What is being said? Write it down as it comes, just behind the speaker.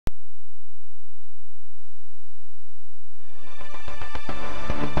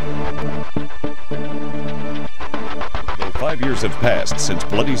5 years have passed since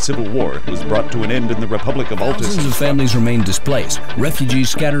bloody civil war was brought to an end in the Republic of Altus. Thousands of families remain displaced. Refugees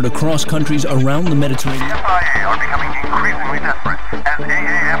scattered across countries around the Mediterranean. The FIA are becoming increasingly desperate as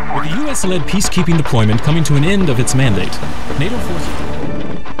AAF With the U.S.-led peacekeeping deployment coming to an end of its mandate, NATO forces...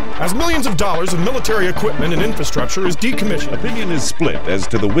 As millions of dollars of military equipment and infrastructure is decommissioned. Opinion is split as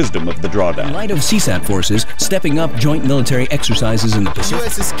to the wisdom of the drawdown. In light of CSAT forces stepping up joint military exercises in the The Pacific.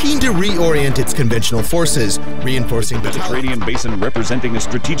 U.S. is keen to reorient its conventional forces, reinforcing The Mediterranean basin representing a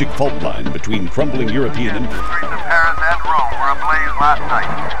strategic fault line between crumbling European The influence. streets of Paris and Rome were ablaze last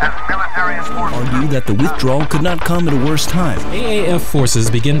night as military enforcement Argue that the withdrawal could not come at a worse time. AAF forces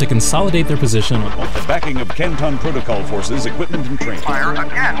begin to consolidate their position on The backing of Canton Protocol forces, equipment and training. fire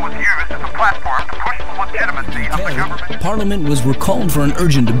again was used as a platform to push the legitimacy of the government. Parliament was recalled for an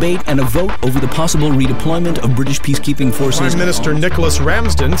urgent debate and a vote over the possible redeployment of British peacekeeping forces. Prime Minister Nicholas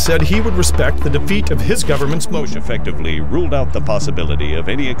Ramsden said he would respect the defeat of his government's Which motion. effectively ruled out the possibility of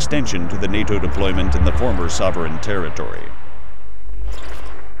any extension to the NATO deployment in the former sovereign territory.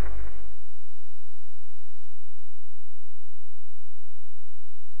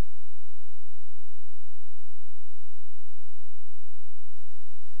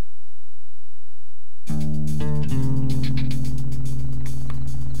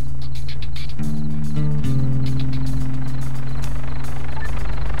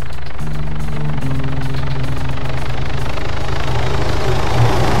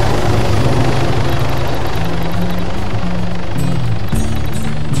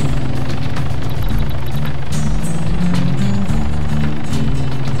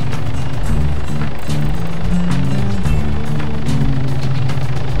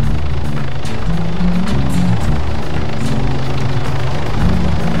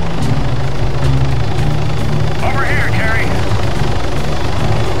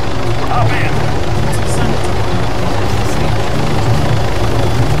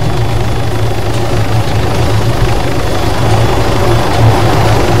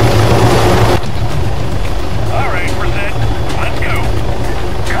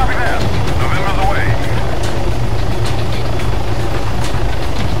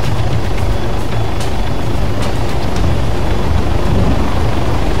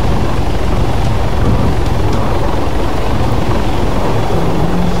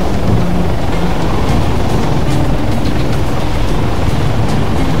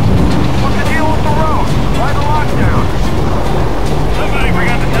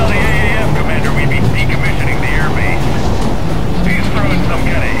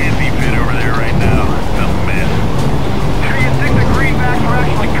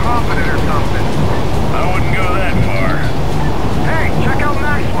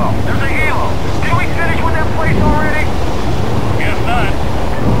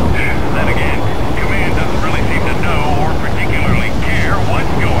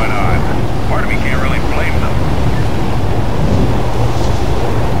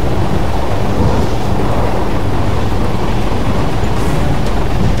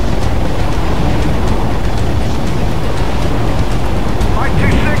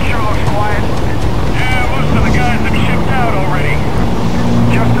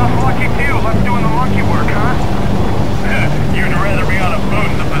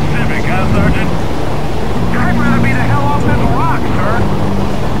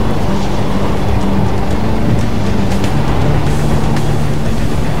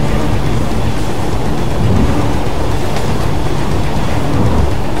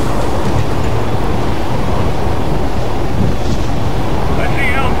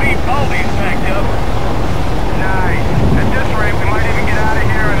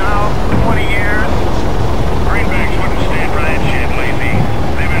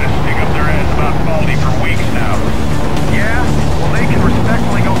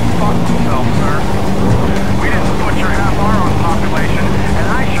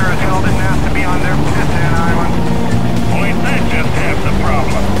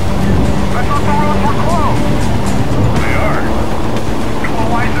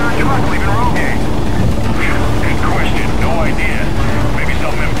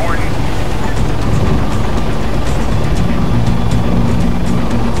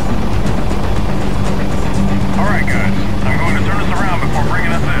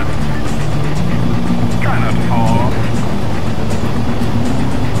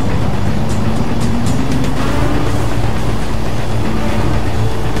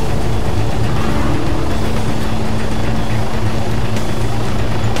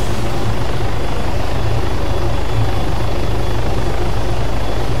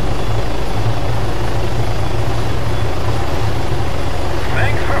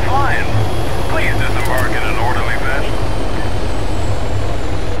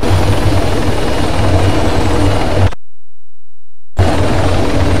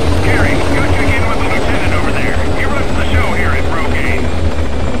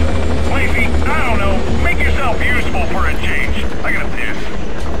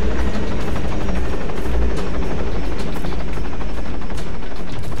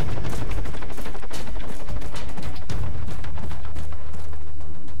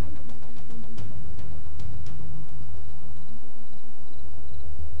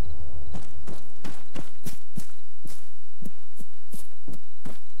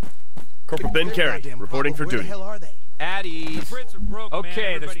 Corporal Ben Carey, reporting for duty. At ease.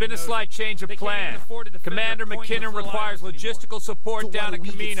 Okay, there's been a slight change of plan. Commander McKinnon requires logistical support down at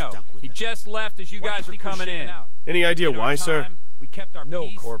Camino. He just left as you guys are coming in. Any idea why, sir? No,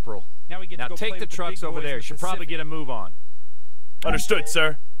 Corporal. Now take the trucks over there. Should probably get a move on. Understood,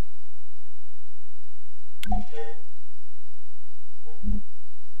 sir.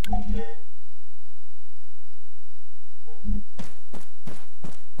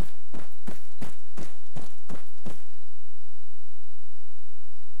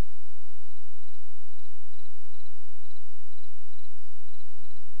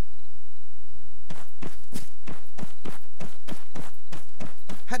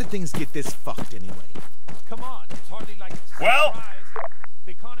 How did things get this fucked anyway? Come on, it's hardly like it's well,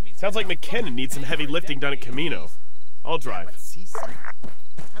 sounds like McKinnon needs some heavy lifting done at Camino. I'll drive.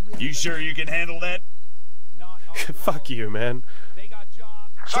 You sure you can handle that? Fuck you, man.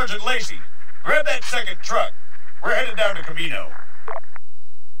 Sergeant Lacey, grab that second truck. We're headed down to Camino.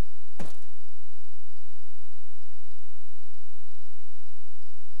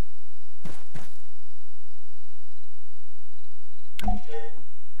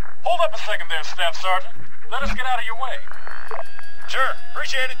 Hold up a second there, Staff Sergeant. Let us get out of your way. Sure,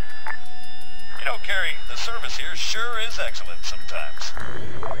 appreciate it. You know, Carey, the service here sure is excellent sometimes.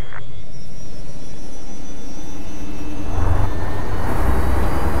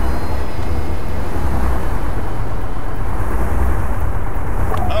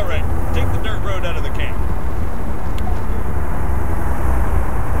 All right, take the dirt road out of the camp.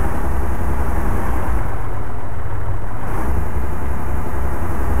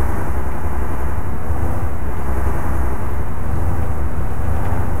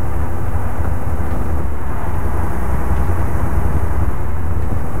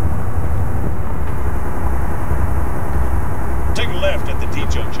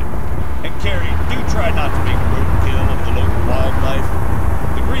 Junction. And Carey, do try not to make roadkill of the local wildlife.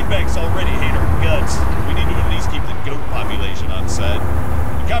 The greenbacks already hate our guts. We need to at least keep the goat population on side.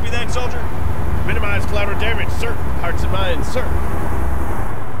 You copy that, soldier? Minimize collateral damage, sir. Hearts and minds, sir.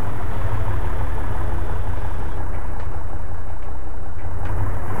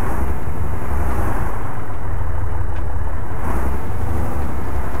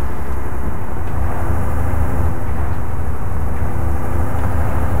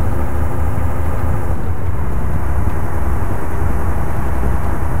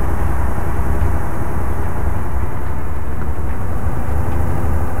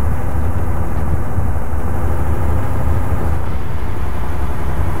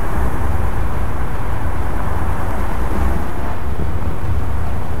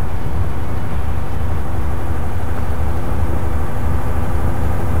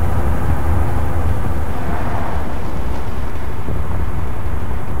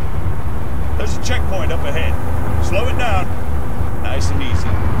 Checkpoint up ahead. Slow it down. Nice and easy.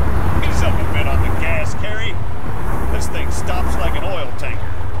 Ease up a bit on the gas, Carey. This thing stops like an oil tanker.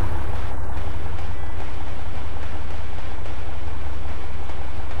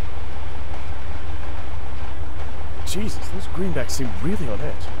 Jesus, those greenbacks seem really on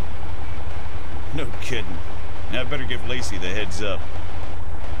edge. No kidding. Now I better give Lacey the heads up.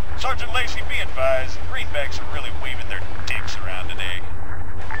 Sergeant Lacey, be advised, greenbacks are really waving their dicks around today.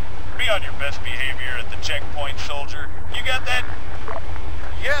 Be on your best behavior at the checkpoint, soldier. You got that?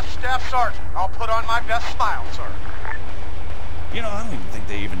 Yes, Staff Sergeant. I'll put on my best smile, sir. You know, I don't even think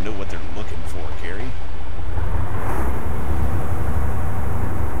they even know what they're looking for, Carey.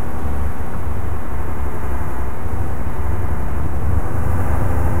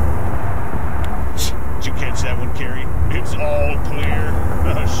 Did you catch that one, Carey? It's all clear.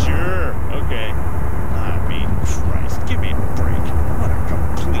 Sure. Okay. I mean, Christ, give me a break. What a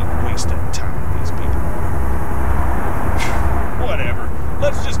complete waste of time, these people. Whatever.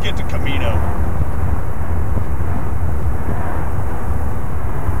 Let's just get to Camino.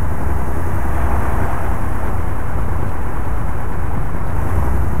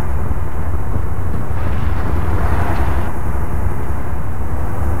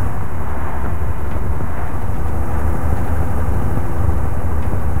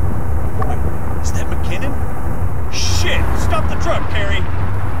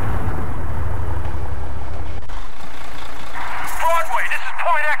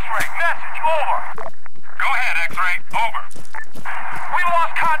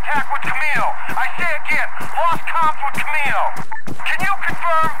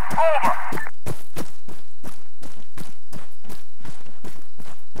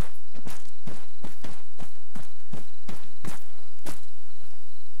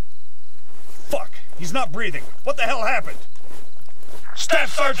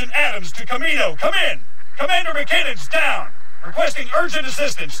 Staff Sergeant Adams to Camino. Come in. Commander McKinnon's down. Requesting urgent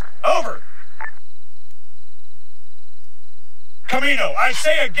assistance. Over. Camino, I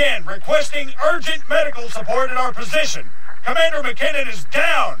say again, requesting urgent medical support at our position. Commander McKinnon is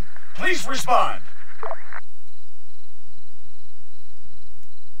down. Please respond.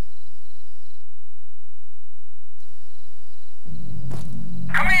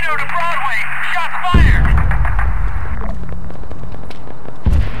 Camino to Broadway. Shots fired.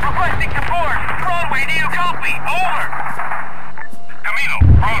 Requesting support. Broadway, do you copy? Over. Camino,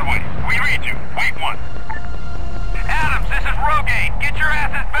 Broadway. We read you. Wait one. Adams, this is Rogaine. Get your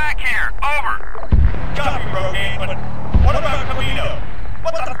asses back here. Over. Copy, Rogaine, but what about Camino?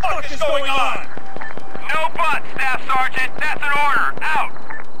 What the fuck is going on? No but, Staff Sergeant. That's an order. Out.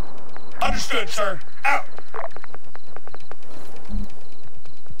 Understood, sir. Out.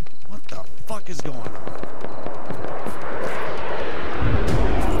 What the fuck is going on?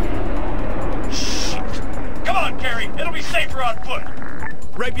 Shit. Come on, Carrie. It'll be safer on foot.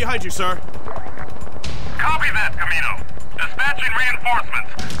 Right behind you, sir. Copy that, Camino. Dispatching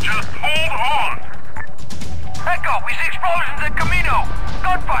reinforcements. Just hold on. Echo, we see explosions at Camino.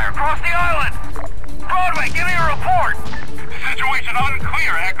 Gunfire across the island. Broadway, give me a report. Situation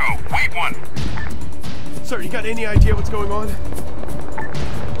unclear, Echo. Wait one. Sir, you got any idea what's going on?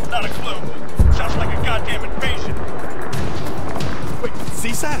 Not a clue. Sounds like a goddamn invasion. Wait,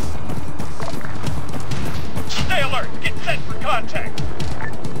 CSAT? Stay alert. Get set for contact.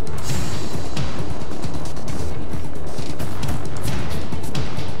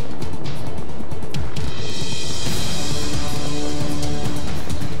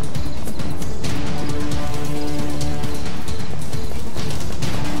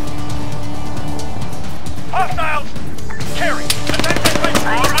 Hostiles! Carry! Attack that place!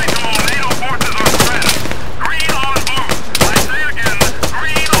 Broadway to all NATO forces are spread. Green on blue. I say again,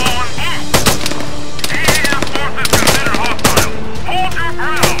 green on blue. AAF forces considered hostile. Hold your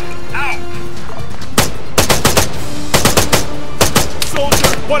ground. Out.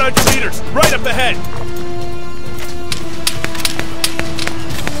 Soldier, 100 meters, right up ahead.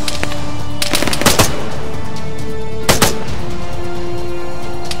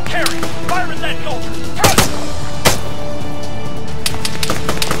 Carry! Fire at that soldier! Front!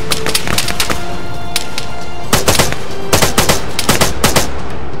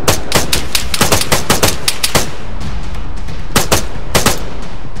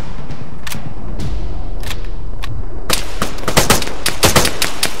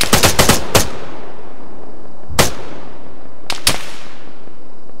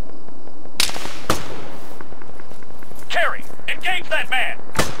 Carry! Engage that man!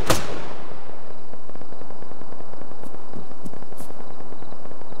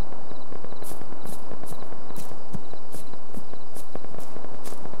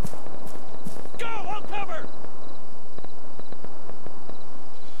 Go! I'll cover!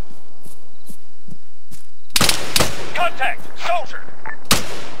 Contact! Soldier!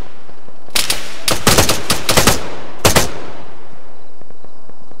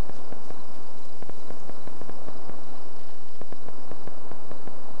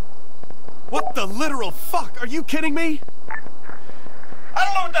 What the literal fuck? Are you kidding me? I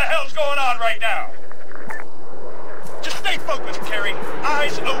don't know what the hell's going on right now. Just stay focused, Carrie.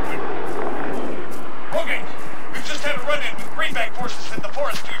 Eyes open. Rogaine, we've just had a run-in with greenback forces in the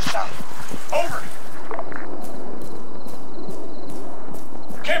forest to your south. Over.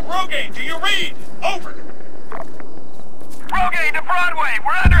 Camp Rogaine, do you read? Over. Rogaine to Broadway.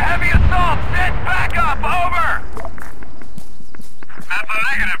 We're under heavy assault. Send backup. Over. That's a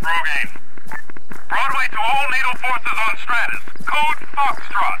negative, Rogaine. Broadway to all NATO forces on Stratus. Code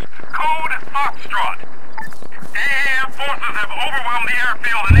Foxtrot. Code Foxtrot. AAF forces have overwhelmed the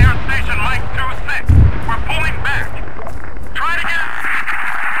airfield and Air Station Mike 26. We're pulling back. Try to get...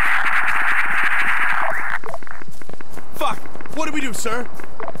 Fuck! What do we do, sir?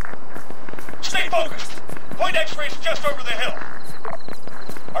 Stay focused. Point X-ray's just over the hill.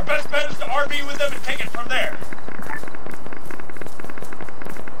 Our best bet is to RV with them and take it from there.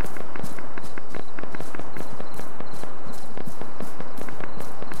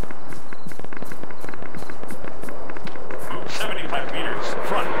 Move 75 meters.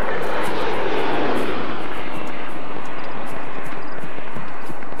 Front.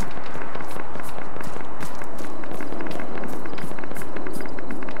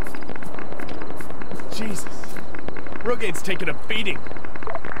 Jesus. Rogaine's taking a beating.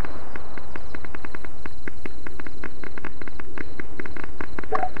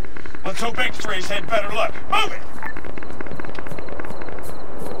 Let's hope X-rays had better luck. Move it!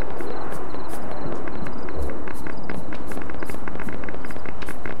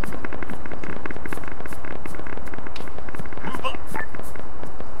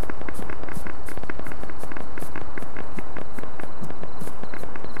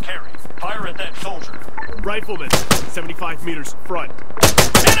 Rifleman, 75 meters front.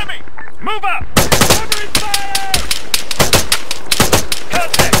 Enemy! Move up! Covering fire!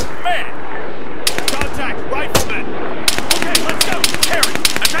 Contact! Man! Contact, rifleman! Okay, let's go! Harry,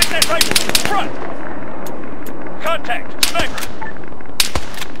 attack that rifle! Front! Contact! Sniper!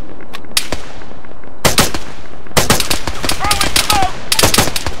 Throwing smoke!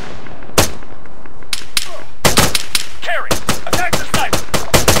 Carry! Attack the sniper!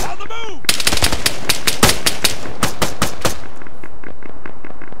 On the move!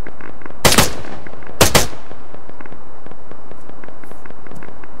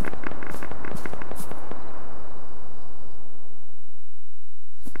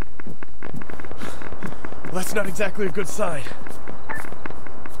 That's not exactly a good sign.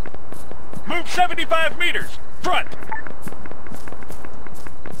 Move 75 meters! Front!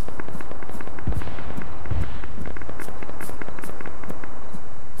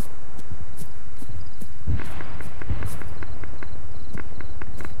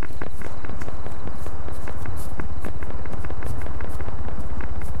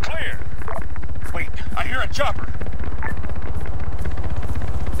 Clear! Wait, I hear a chopper.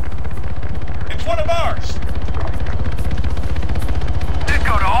 It's one of ours!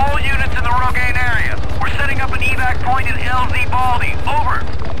 Echo to all units in the Rogaine area. We're setting up an evac point in LZ Baldy. Over.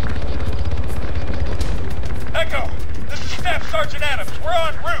 Echo, this is Staff Sergeant Adams. We're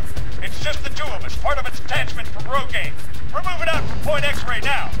en route. It's just the two of us, part of a detachment from Rogaine. We're moving out from Point X-Ray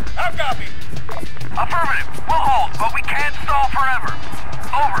now. How copy? Affirmative. We'll hold, but we can't stall forever.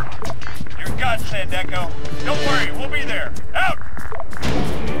 Over. You're godsend, Echo. Don't worry, we'll be there. Out!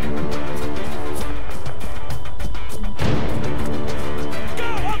 Go,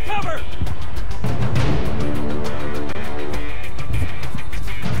 on cover!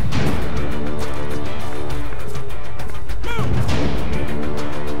 Move!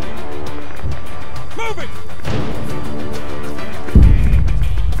 Moving!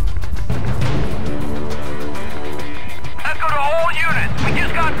 Echo to all units. We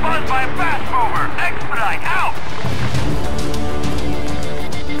just got buzzed by a fast mover. Expedite. Out.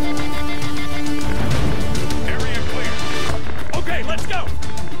 Area clear. Okay, let's go!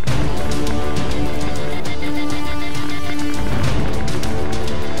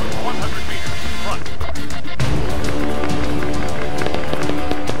 100 meters. Front.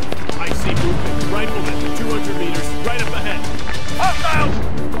 I see movement. Rifleman, 200 meters, right up ahead. Hostiles!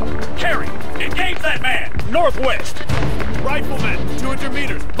 Carry! Engage that man! Northwest! Rifleman, 200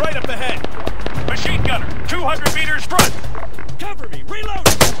 meters, right up ahead. Machine gunner, 200 meters front! Cover me! Reload!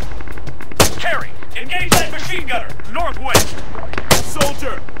 Carry! Engage that machine gunner! Northwest!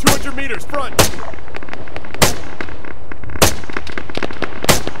 Soldier, 200 meters, front.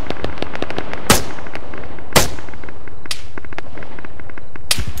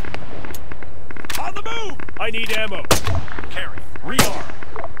 On the move! I need ammo. Carry, rearm.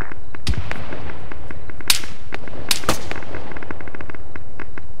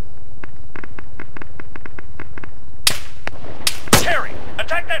 Carry,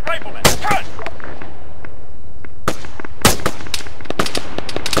 attack that rifleman! Front!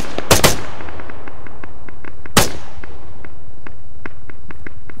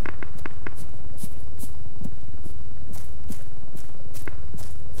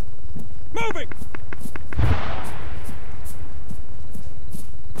 Moving!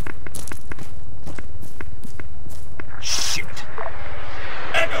 Shit!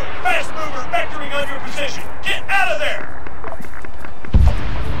 Echo, fast mover vectoring on your position! Get out of there!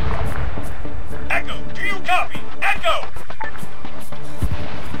 Echo, do you copy? Echo!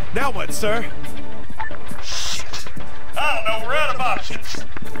 Now what, sir? Shit! I don't know, we're out of options.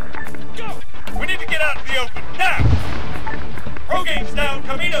 Go! We need to get out in the open, now! Rogaine's down,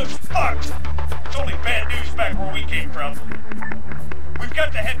 Camino's fucked! It's only bad news back where we came from. We've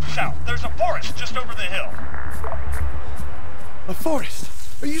got to head south. There's a forest just over the hill. A forest?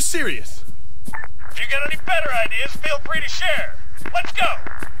 Are you serious? If you got any better ideas, feel free to share. Let's go!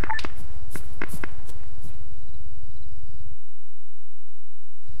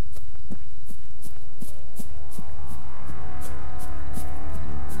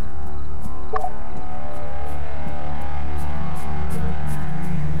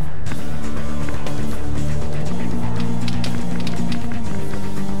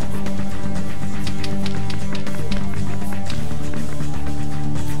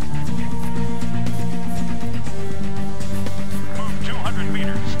 Move 200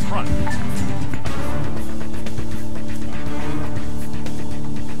 meters, front.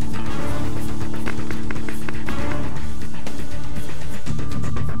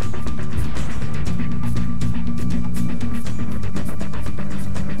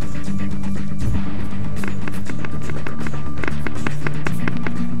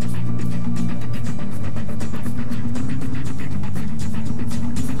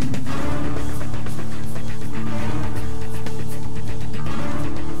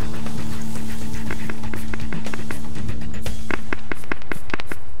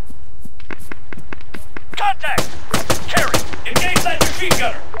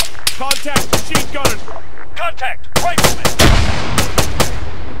 Got it! Contact! Rifleman!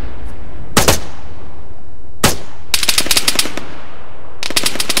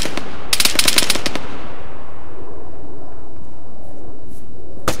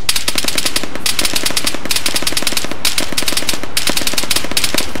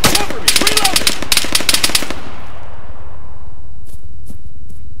 Cover me! Reloading!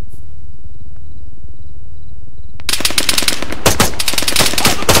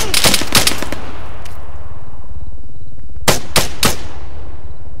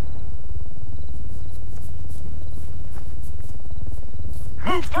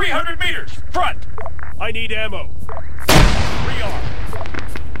 Move 300 meters! Front! I need ammo. Rearm!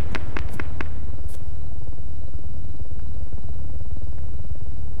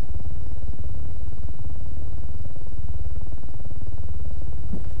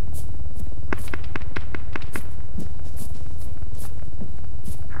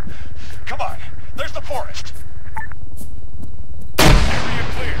 Come on! There's the forest! Area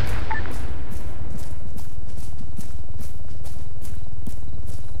clear!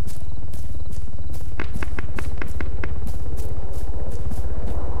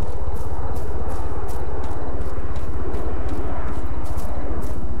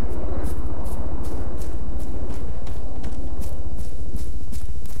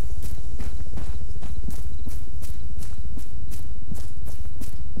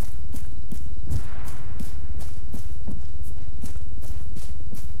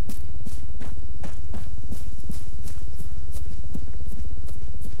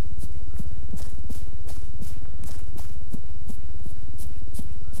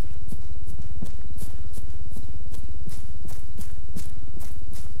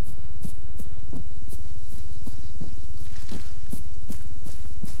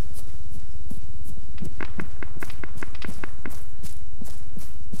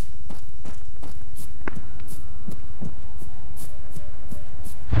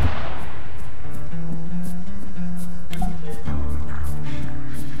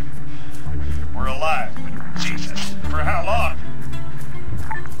 We're alive, but Jesus, for how long?